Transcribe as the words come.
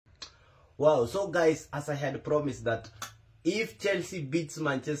Wow, so guys, as I had promised that if Chelsea beats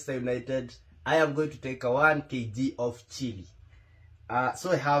Manchester United, I am going to take a 1 kg of chili.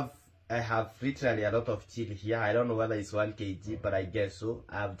 So I have literally a lot of chili here. I don't know whether it's 1 kg, but I guess so.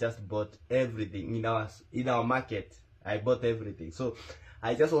 I've just bought everything in our market. I bought everything. So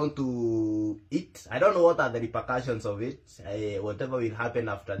I just want to eat. I don't know what are the repercussions of it. Whatever will happen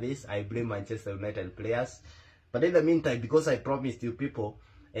after this, I blame Manchester United players. But in the meantime, because I promised you people,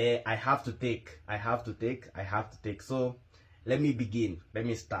 I have to take. So let me begin. Let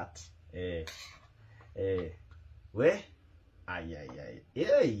me start. Where?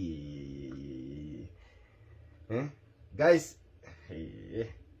 Yeah. Guys, okay.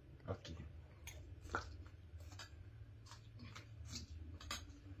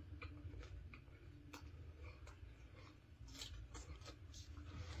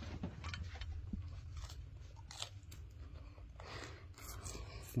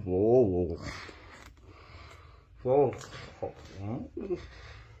 Whoa.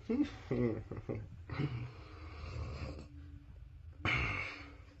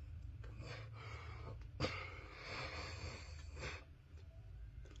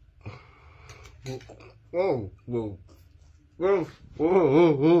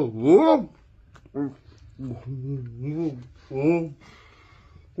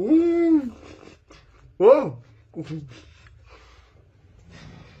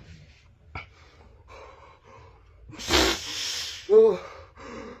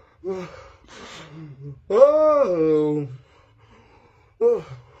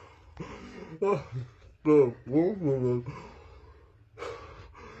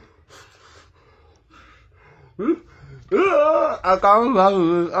 I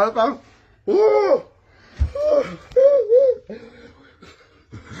can't.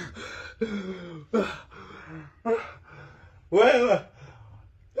 Well, yeah.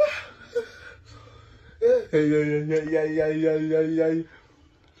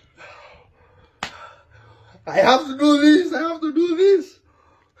 I have to do this.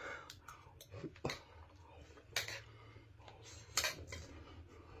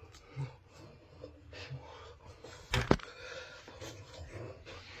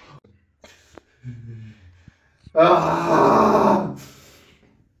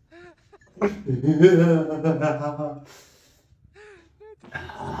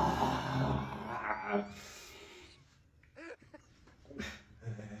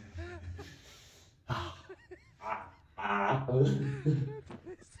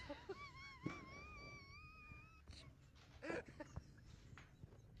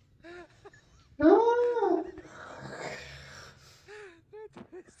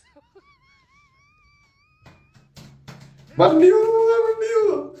 Mwenyewe.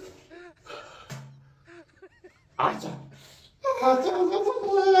 Acha.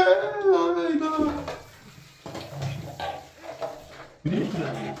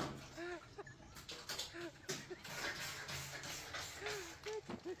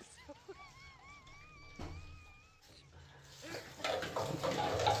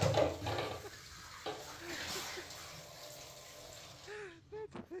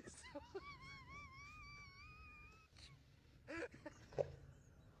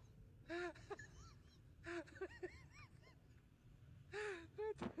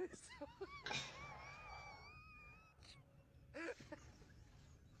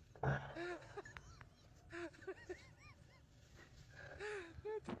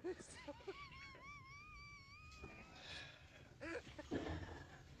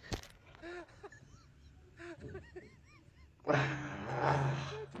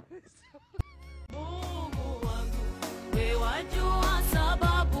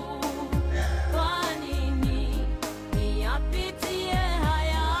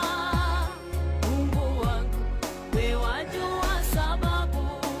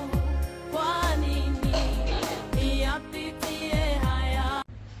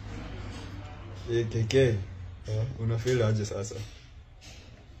 KK, unafeel aje sasa?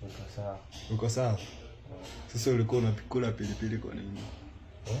 Uko sawa? Sasa ulikuwa unakula pilipili kwa nini?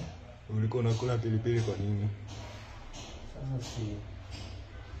 Ulikuwa unakula pilipili kwa nini? Sasa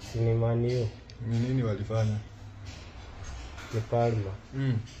si ni manio. Nini walifanya? Ni Palma.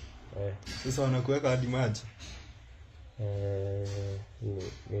 Sasa wanakuweka hadi maji. Ni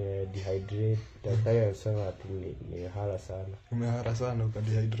dehydrate. Daktari anasema ati ni hara sana. Umehara sana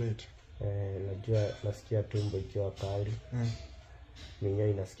ukadehydrate. Najua nasikia tumbo ikiwa kali.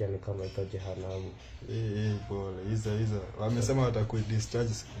 Mwenyewe inasikia ni kama iko jehanamu. Pole. Hizo. Wamesema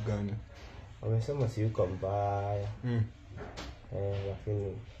watakudischarge siku gani? Wamesema si yuko mbaya.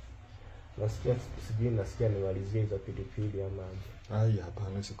 Lakini Nasikia nimalizie hizo pilipili ama ai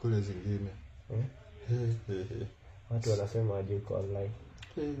hapana sikule zingine. Watu wanasema aje uko online.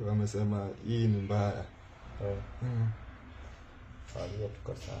 Wamesema hii ni mbaya. Hapo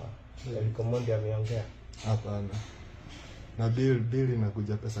tuko sawa. Alikomondi ameongea? Hapana. Na bill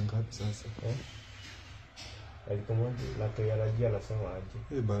inakuja pesa ngapi sasa? Alikomondi na tayari anasema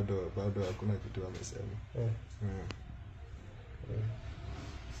aje? Bado hakuna kitu amesema.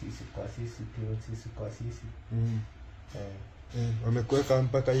 Sisi kwa sisi. Wamekuweka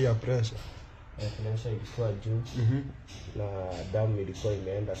mpaka hii ya pressure. Pressure ilikuwa juu. Na damu ilikuwa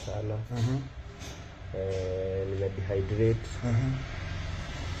imeenda sana. Nimedehydrate.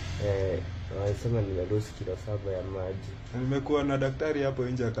 Wanasema nimelose kilo 7 ya maji. Nimekuwa na daktari hapo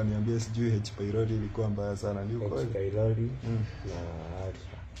nje akaniambia sijui H pylori ilikuwa mbaya sana. Ni uko H pylori na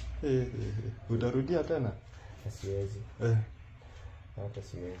ulcer. Utarudia tena? Siwezi. Hata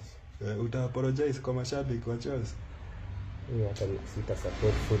siwezi. Uta-apologize kwa mashabiki wa Chelsea? Hata sita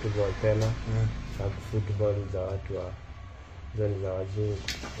support football tena. Sababu football za watu wa zoni za wazungu.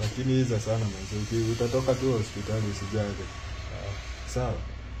 Lakini hizo sana mzee. Utatoka tu hospitali usijali. Sawa.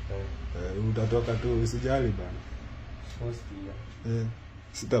 Utatoka tu usijali bana. Posti.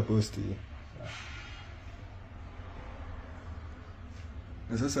 Sita posti.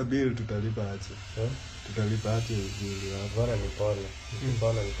 Na sasa bill tutalipa aje? Tutalipa aje bill hapo? Bora nipone.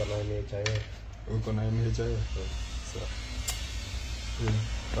 Nipone niko na NHIF. Uko na NHIF? Sawa.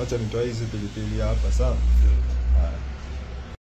 Acha nitoe hizi pilipili hapa sawa?